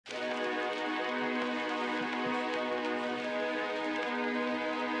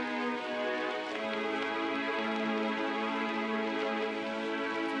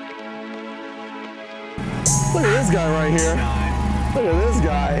Look at this guy right here. Look at this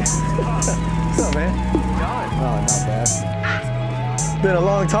guy. What's up, man? Oh, not bad. Been a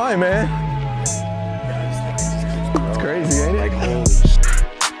long time, man. It's crazy, ain't it? Like, holy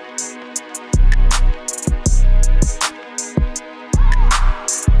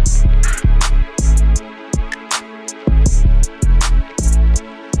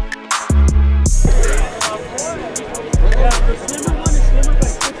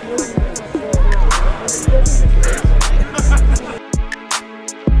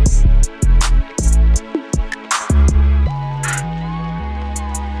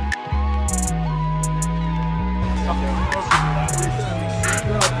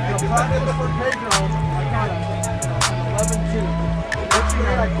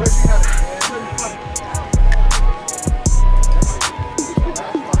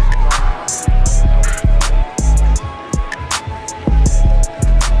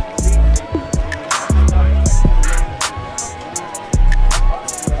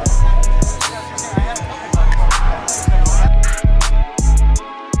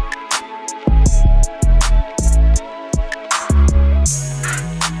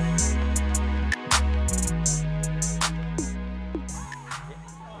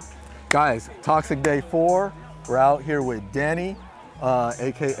Guys, Toxic Day 4. We're out here with Danny,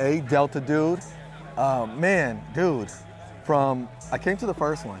 AKA Delta Dude. Man, dude, I came to the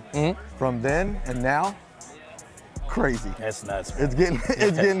first one. From then and now, crazy. That's nuts. It's getting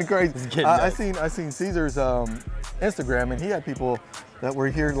crazy. It's getting I seen Caesar's Instagram, and he had people that were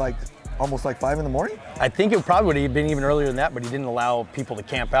here like almost like 5 in the morning. I think it probably would have been even earlier than that, but he didn't allow people to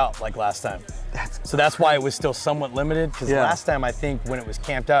camp out like last time. So that's why it was still somewhat limited, because last time, I think when it was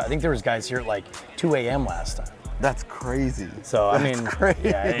camped out, I think there was guys here at like 2 a.m. last time. That's crazy. So that's I mean, crazy.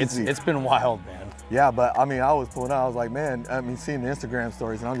 Yeah, it's been wild, man. Yeah, but I mean, I was pulling out, I was like, man, I mean, seeing the Instagram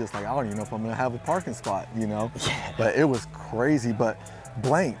stories, and I'm just like, I don't even know if I'm gonna have a parking spot, you know? Yeah. But it was crazy. But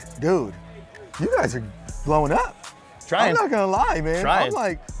Blanked, dude, you guys are blowing up. Trying. I'm not gonna lie, man. Trying. I'm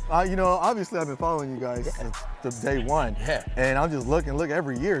like, you know, obviously I've been following you guys since day one. Yeah. And I'm just look,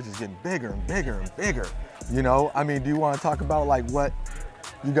 every year it's just getting bigger and bigger and bigger. You know, I mean, do you want to talk about like what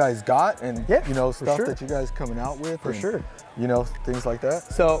you guys got and, you know, stuff that you guys coming out with? For sure. You know, things like that.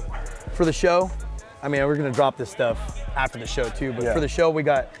 So for the show, I mean, we're gonna drop this stuff after the show too, but for the show, we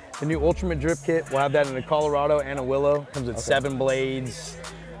got the new Ultimate Drip Kit. We'll have that in a Colorado and a Willow. Comes with 7 blades,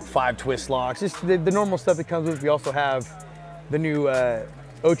 5 twist locks, just the normal stuff that comes with. We also have the new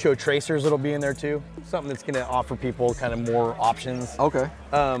Ocho tracers that'll be in there too. Something that's gonna offer people kind of more options. Okay.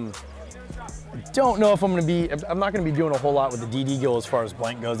 Don't know if I'm not gonna be doing a whole lot with the DD Gill as far as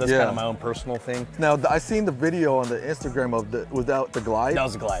blank goes. That's kind of my own personal thing. Now, I seen the video on the Instagram of without the glide. That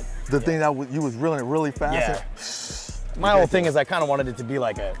was a glide. The thing that you was reeling it really fast. Yeah. My whole thing is I kind of wanted it to be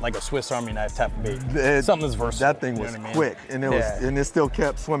like a Swiss Army knife type of bait. Something that's versatile. That thing was quick, and it still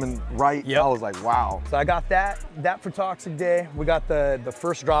kept swimming right. I was like, wow. So I got that for Toxic Day. We got the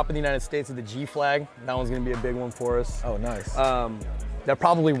first drop in the United States of the G flag. That one's gonna be a big one for us. Oh, nice. That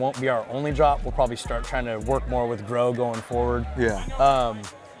probably won't be our only drop. We'll probably start trying to work more with Grow going forward. Yeah.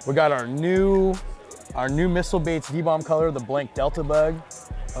 We got our new Missile Baits D-Bomb color, the Blank Delta Bug.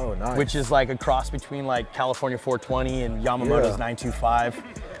 Oh, nice. Which is like a cross between like California 420 and Yamamoto's 925.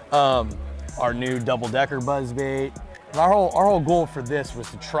 Our new double decker buzz bait. And our whole goal for this was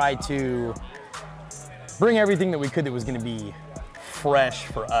to try to bring everything that we could that was going to be fresh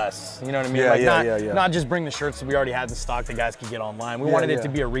for us. You know what I mean? Yeah, not just bring the shirts that we already had in stock that guys could get online. We wanted it to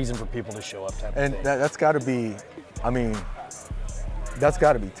be a reason for people to show up type of thing. That's got to be, I mean, that's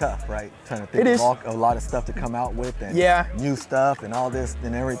got to be tough, right? Trying to think of a lot of stuff to come out with and new stuff and all this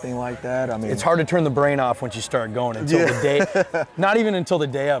and everything like that. I mean, it's hard to turn the brain off once you start going until the day, not even until the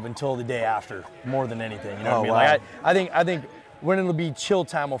day of, until the day after, more than anything. You know what I mean? Wow. Like I think when it'll be chill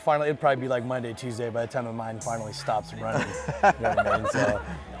time, it'll probably be like Monday, Tuesday by the time the mind finally stops running. You know what I mean? So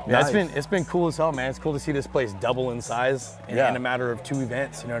yeah, it's been cool as hell, man. It's cool to see this place double in size in a matter of 2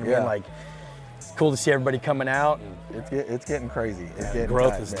 events. You know what I mean? Like, it's cool to see everybody coming out. And it's getting crazy. It's getting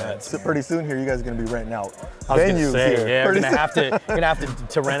growth is nuts. So pretty soon here, you guys are gonna be renting out venues here. Yeah, we're gonna have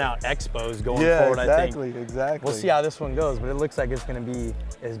to rent out expos going forward. Exactly, I think. Exactly. We'll see how this one goes, but it looks like it's gonna be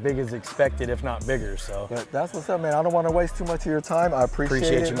as big as expected, if not bigger. So. But that's what's up, man. I don't want to waste too much of your time. I appreciate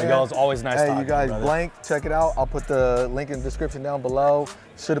it, you, Miguel. It's always nice talking to you guys. brother. Blank, check it out. I'll put the link in the description down below.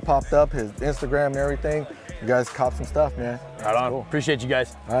 Should have popped up his Instagram and everything. You guys cop some stuff, man. Right on. Cool. Appreciate you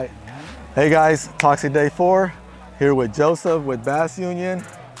guys. All right. Hey guys, Toxic Day 4, here with Joseph with Bass Union,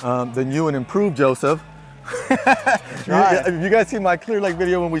 the new and improved Joseph. That's right. You guys see my Clear Lake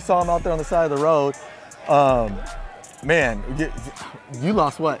video when we saw him out there on the side of the road. man, you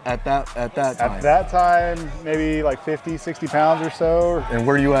lost what at that time? At that time, maybe like 50, 60 pounds or so. And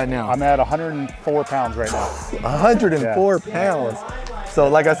where are you at now? I'm at 104 pounds right now. 104 pounds. So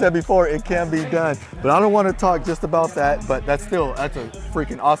like I said before, it can be done. But I don't want to talk just about that, but that's a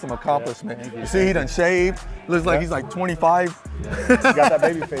freaking awesome accomplishment. Yeah, you see he done shaved. Looks like he's like 25. You got that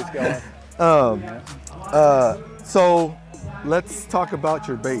baby face going. So let's talk about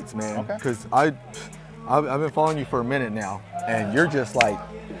your baits, man. Okay. Because I've been following you for a minute now, and you're just like,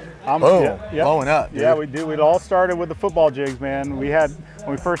 blowing up. Dude. Yeah, we do. It all started with the football jigs, man. When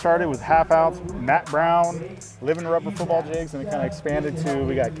we first started, it was half ounce, Matt Brown, living rubber football jigs, and it kind of expanded to,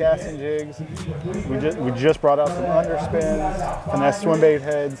 we got casting jigs. We just brought out some underspins, finesse swim bait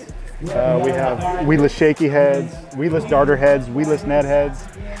heads. We have weedless shaky heads, weedless darter heads, weedless Ned heads.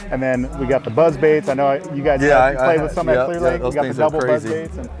 And then we got the buzz baits. I know you guys played with some at Clear Lake. We got the double buzz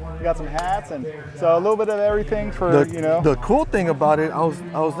baits, and we got some hats, and so a little bit of everything for, The cool thing about it, I was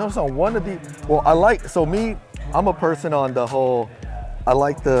noticing on one of the, I'm a person on the whole,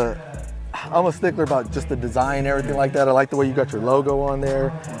 I'm a stickler about just the design and everything like that. I like the way you got your logo on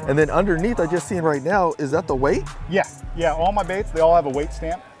there. And then underneath, I just seen right now, is that the weight? Yeah, all my baits, they all have a weight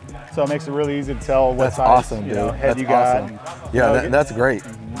stamp. So it makes it really easy to tell what size head you got. Yeah, that's great.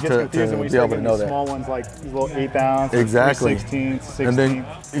 It gets confusing when you start getting the small ones like these little 8th ounce, exactly, 16th, and then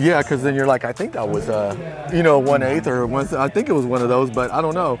because then you're like, I think that was 1/8 or one. I think it was one of those, but I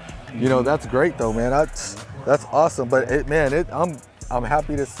don't know. That's great though, man. That's awesome. But I'm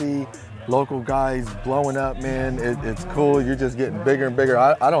happy to see local guys blowing up, man. It's cool. You're just getting bigger and bigger.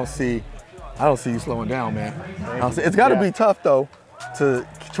 I don't see you slowing down, man. It's got to be tough though, to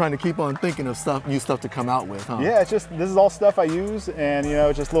trying to keep on thinking of new stuff to come out with, huh? Yeah, this is all stuff I use, and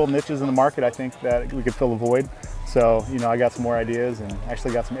just little niches in the market I think that we could fill a void. So, I got some more ideas, and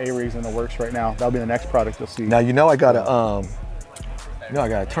actually got some A-rigs in the works right now. That'll be the next product you'll see. Now, I got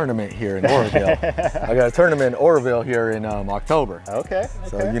a tournament here in Oroville. I got a tournament in Oroville here in October. Okay.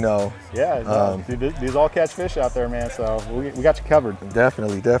 So, these all catch fish out there, man. So we got you covered.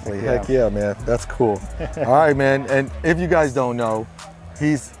 Definitely. Heck yeah, man. That's cool. All right, man. And if you guys don't know,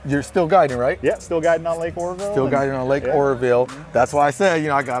 you're still guiding, right? Yeah, still guiding on Lake Oroville. Still guiding on Lake Oroville. That's why I said,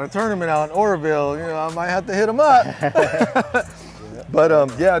 I got a tournament out in Oroville. I might have to hit them up. But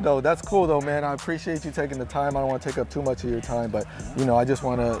that's cool though, man. I appreciate you taking the time. I don't want to take up too much of your time, but I just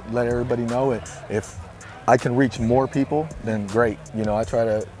want to let everybody know it. If I can reach more people, then great. I try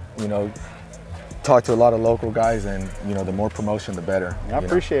to, talk to a lot of local guys, and the more promotion, the better. I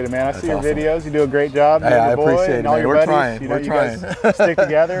appreciate it, man. I see your videos. You do a great job. Hey, I appreciate it, man. We're trying. You guys stick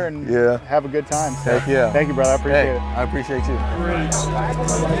together and have a good time. So, heck yeah. Thank you, brother. I appreciate it. I appreciate you.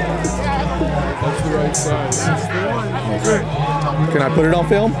 That's the right size. Good. Can I put it on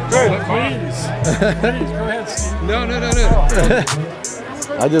film? Good, please. Please, go ahead, Steve. No.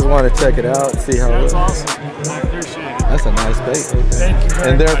 I just want to check it out, see how it looks. That's awesome. I appreciate it. That's a nice bait. Thank you very much.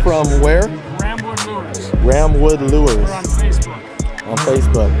 And they're from where? Ramwood Lures. Ramwood Lures. We're on Facebook. On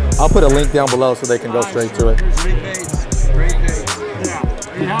Facebook. I'll put a link down below so they can go straight to it. Great baits. Yeah,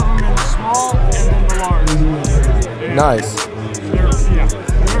 we have them in the small and in the large. Nice.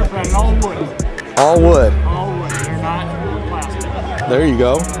 They're all wood. All wood. All wood. They're not plastic. There you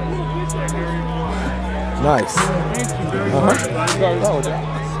go. Nice. Thank you very much.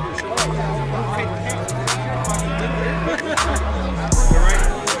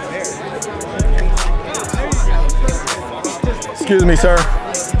 Excuse me, sir.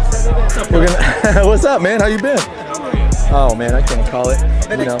 We're gonna. What's up, man? How you been? Oh man, I can't call it.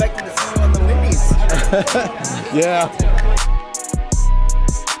 Been expecting to see you on the Windies. Yeah.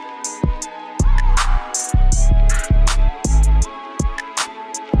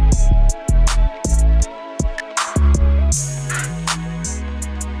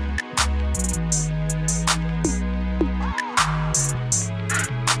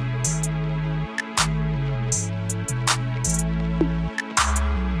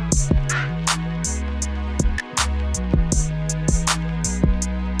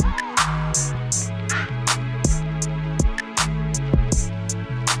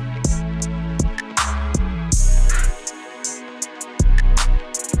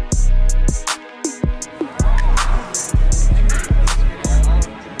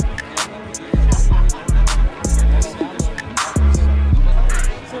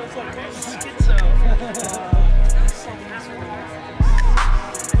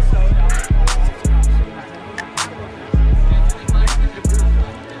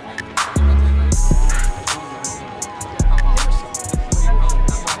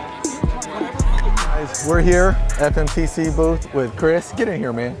 we're here, FMTC booth with Chris. Get in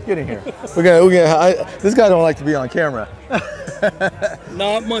here, man. Get in here. This guy don't like to be on camera.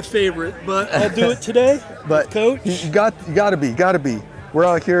 Not my favorite, but I'll do it today. But Coach, you gotta be. We're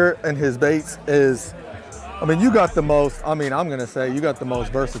out here, and his baits is, I mean, you got the most. I mean, I'm gonna say you got the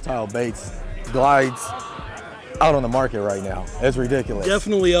most versatile baits, glides out on the market right now. It's ridiculous.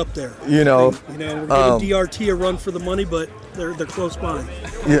 definitely up there. You know, we're giving DRT a run for the money, but they're close by.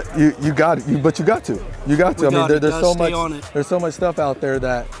 You got it. But you got to. I mean, there's so much. There's so much stuff out there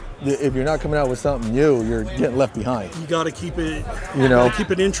that if you're not coming out with something new, you're getting left behind. You got to keep it.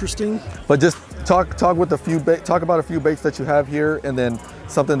 Keep it interesting. But just talk with talk about a few baits that you have here, and then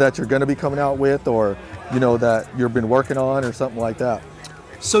something that you're going to be coming out with, or that you've been working on, or something like that.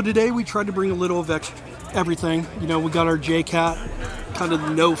 So today we tried to bring a little of everything. We got our J-Cat, kind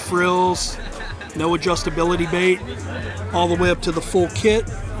of no frills, no adjustability bait, all the way up to the full kit.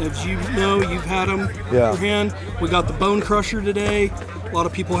 As you know, you've had them in your hand. We got the Bone Crusher today. A lot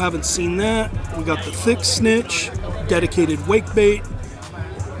of people haven't seen that. We got the thick snitch, dedicated wake bait.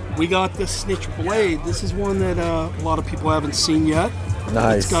 We got the snitch blade. This is one that a lot of people haven't seen yet.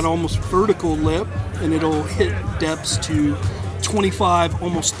 Nice. It's got almost vertical lip, and it'll hit depths to 25,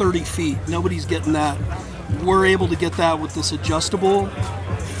 almost 30 feet. Nobody's getting that. We're able to get that with this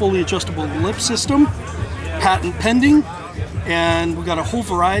fully adjustable lip system, patent pending, and we got a whole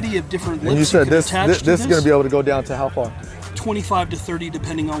variety of different lips. And you said this is going to be able to go down to how far? 25 to 30,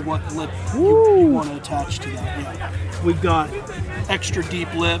 depending on what lip you want to attach to that. Yeah. We've got extra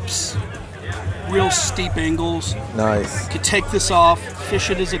deep lips, real steep angles. Nice. You could take this off, fish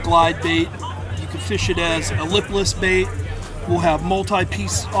it as a glide bait. You could fish it as a lipless bait. We'll have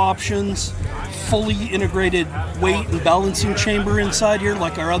multi-piece options, fully integrated weight and balancing chamber inside here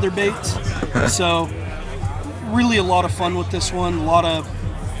like our other baits. So really a lot of fun with this one, a lot of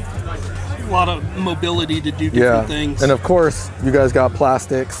mobility to do different things. And of course, you guys got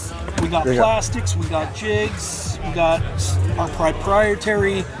plastics. We got plastics, we got jigs, we got our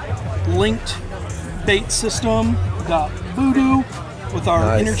proprietary linked bait system, we got Voodoo with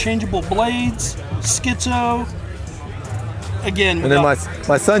our interchangeable blades, Schizo. Again, and then my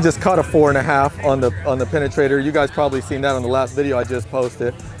son just caught a 4.5 on the penetrator. You guys probably seen that on the last video I just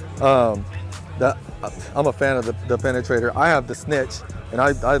posted. I'm a fan of the penetrator. I have the snitch, and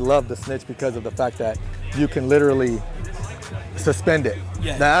I love the snitch because of the fact that you can literally suspend it.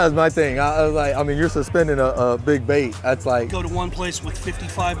 Yeah. That was my thing. I was like, I mean, you're suspending a big bait. That's like, go to one place with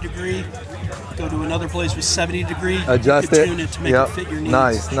 55 degree, go to another place with 70 degree. Adjust tune it to make it fit your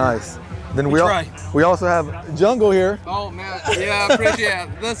needs. Nice. Then we also have Jungle here. Oh man, yeah, appreciate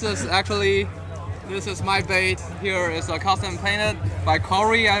it. This is my bait. Here is a custom painted by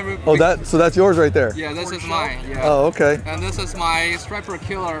Corey. So that's yours right there. Yeah, this is mine. Yeah. Oh, okay. And this is my striper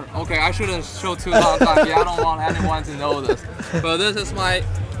killer. Okay, I shouldn't show too long time. Yeah, I don't want anyone to know this. But this is my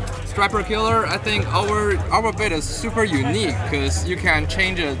striper killer. I think our bait is super unique because you can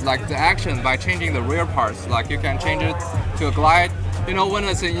change it, like the action, by changing the rear parts. Like you can change it to a glide. When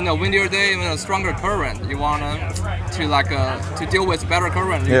it's a windier day, when a stronger current, you want to deal with better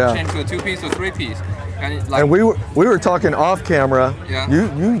current. You change to a 2-piece or 3-piece. And we were talking off camera. Yeah.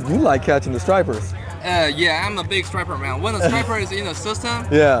 You like catching the stripers. Yeah, I'm a big striper man. When the striper is in the system,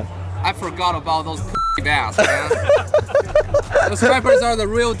 I forgot about those bass, man. The stripers are the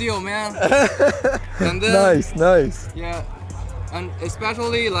real deal, man. And then, nice. Yeah. And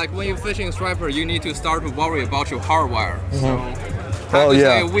especially like when you're fishing striper, you need to start to worry about your hardwire. So I have to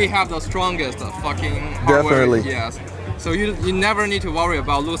say we have the strongest fucking hardwire. Definitely. Yes. So you never need to worry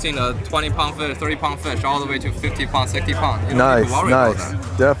about losing a 20-pound fish, 30-pound fish, all the way to 50-pound, 60-pound. You don't need to worry about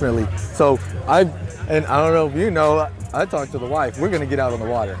that. Definitely. So I don't know if you know, I talked to the wife. We're gonna get out on the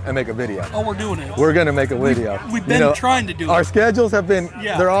water and make a video. Oh, we're doing it. We're gonna make a video. We've been trying to do it. Our schedules have been,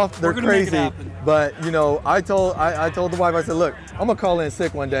 they're crazy. Make it happen. But I told the wife, I said, look, I'm gonna call in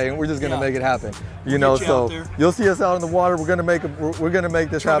sick one day and we're just gonna make it happen. So you'll see us out in the water. We're gonna make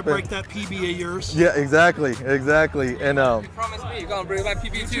this happen. To break that PB of yours. Yeah, exactly. And you promised me you're gonna break my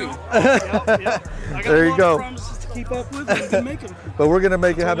PB too. I got there you go. Promises to keep up with and to make them. But we're gonna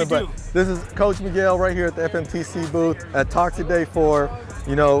make it happen. But this is Coach Miguel right here at the FMTC booth at Toxic Day 4.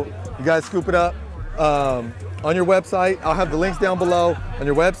 You guys scoop it up. On your website, I'll have the links down below on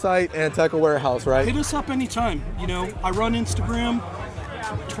your website and Tackle Warehouse, right? Hit us up anytime. I run Instagram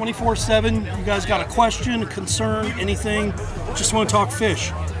 24/7. You guys got a question, a concern, anything, just want to talk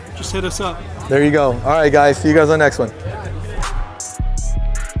fish, just hit us up. There you go. All right, guys. See you guys on the next one.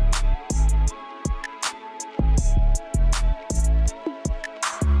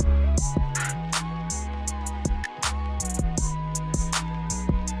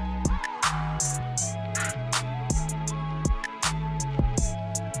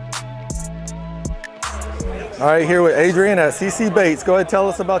 All right, here with Adrian at CC Baits. Go ahead, tell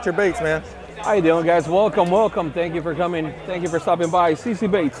us about your baits, man. How you doing, guys? Welcome. Thank you for coming. Thank you for stopping by. CC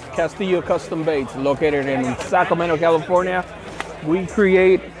Baits, Castillo Custom Baits, located in Sacramento, California. We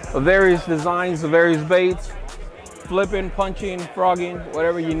create various designs of various baits, flipping, punching, frogging,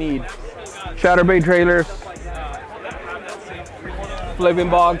 whatever you need. Chatterbait trailers,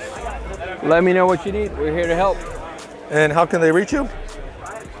 flipping bogs. Let me know what you need. We're here to help. And how can they reach you?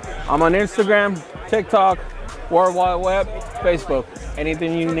 I'm on Instagram, TikTok, World Wide Web, Facebook.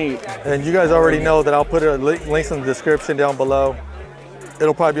 Anything you need. And you guys already know that I'll put links in the description down below.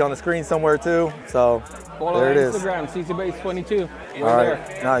 It'll probably be on the screen somewhere too. So follow there it is. Instagram, CCBaits22. We're All right,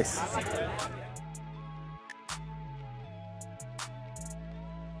 there. nice.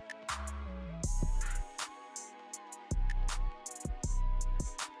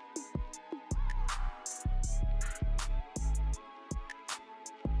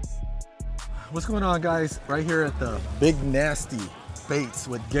 What's going on, guys? Right here at the Big Nasty Baits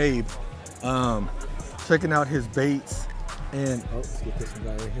with Gabe. Checking out his baits. And let's get this one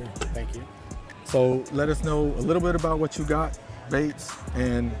guy right here. Thank you. So let us know a little bit about what you got, baits,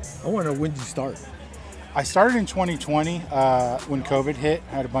 and I want to know, when did you start? I started in 2020 when COVID hit.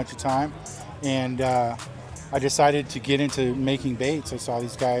 I had a bunch of time, and I decided to get into making baits. I saw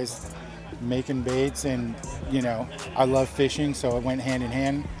these guys making baits, and you know, I love fishing, so it went hand in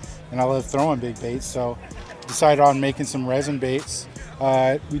hand. And I love throwing big baits, so decided on making some resin baits.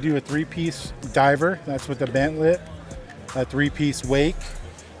 We do a 3-piece diver, that's with a bent lip, a 3-piece wake.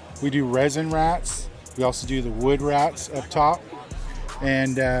 We do resin rats. We also do the wood rats up top.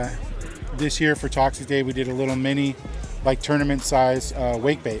 And this year for Toxic Day, we did a little mini, like tournament size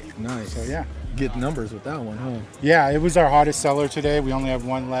wake bait. Nice. So yeah. Get numbers with that one, huh? Yeah, it was our hottest seller today. We only have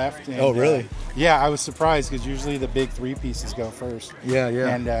one left. And, oh, really? Yeah, I was surprised because usually the big 3-pieces go first. Yeah,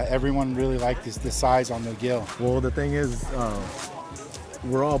 yeah. And everyone really liked the size on the gill. Well, the thing is,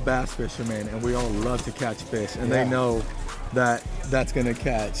 we're all bass fishermen and we all love to catch fish, and they know that that's gonna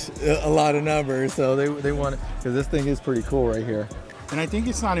catch a lot of numbers, so they want it, because this thing is pretty cool right here. And I think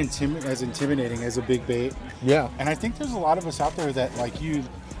it's not as intimidating as a big bait. Yeah. And I think there's a lot of us out there that, like you,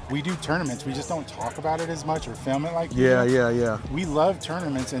 we do tournaments. We just don't talk about it as much or film it like you do. Yeah. We love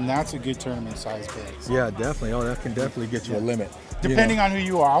tournaments, and that's a good tournament size bait. Yeah, definitely. Oh, that can definitely get you a limit. Depending on who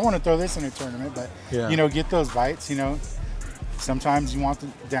you are. I want to throw this in a tournament, but you know, get those bites, you know. Sometimes you want the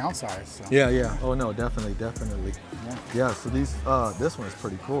downsize. So. Yeah. Oh no, definitely. Yeah. So these, this one is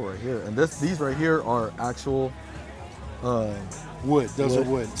pretty cool right here, and these right here are actual wood. Those are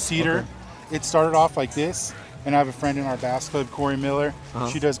wood. Cedar. Okay. It started off like this, and I have a friend in our bass club, Corey Miller.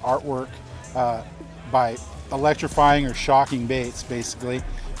 She does artwork by electrifying or shocking baits, basically,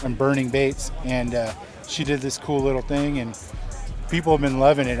 and burning baits. And she did this cool little thing, and people have been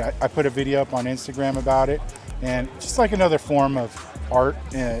loving it. I put a video up on Instagram about it, and just like another form of art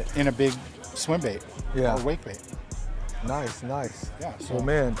in a big swim bait or wake bait. Nice. Yeah. So well,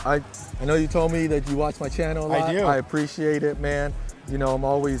 man, I know you told me that you watch my channel a lot. I do. I appreciate it, man. You know, I'm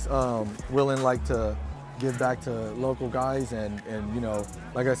always willing, like, to give back to local guys, and you know,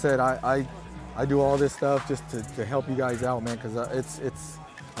 like I said, I do all this stuff just to help you guys out, man, because it's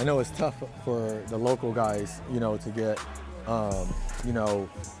I know it's tough for the local guys, you know, to get you know,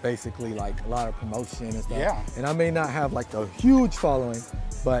 basically like a lot of promotion and stuff. Yeah. And I may not have like a huge following,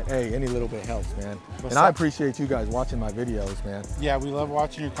 but hey, any little bit helps, man. And I appreciate you guys watching my videos, man. Yeah, we love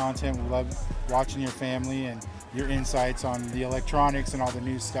watching your content. We love watching your family and your insights on the electronics and all the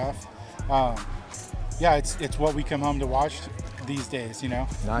new stuff. Yeah, it's what we come home to watch these days, you know.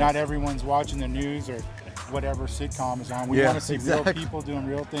 Nice. Not everyone's watching the news or whatever sitcom is on. We want to see real people doing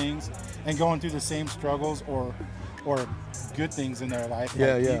real things and going through the same struggles or good things in their life.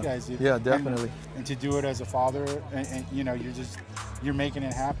 Yeah, like you guys do. Yeah, definitely. And to do it as a father, and you know, you're making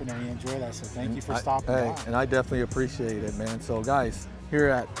it happen, and we enjoy that. So thank you for stopping by. And I definitely appreciate it, man. So guys, here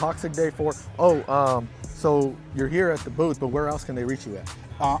at Toxic Day 4. Oh, so you're here at the booth, but where else can they reach you at?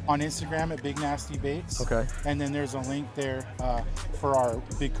 On Instagram at Big Nasty Baits. Okay. And then there's a link there for our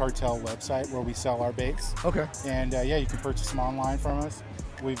Big Cartel website where we sell our baits. Okay. And yeah, you can purchase them online from us.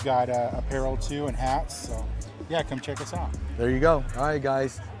 We've got apparel too and hats. So yeah, come check us out. There you go. All right,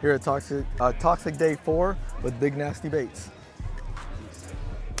 guys, here at Toxic Day 4 with Big Nasty Baits.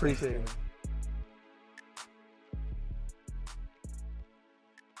 Appreciate it.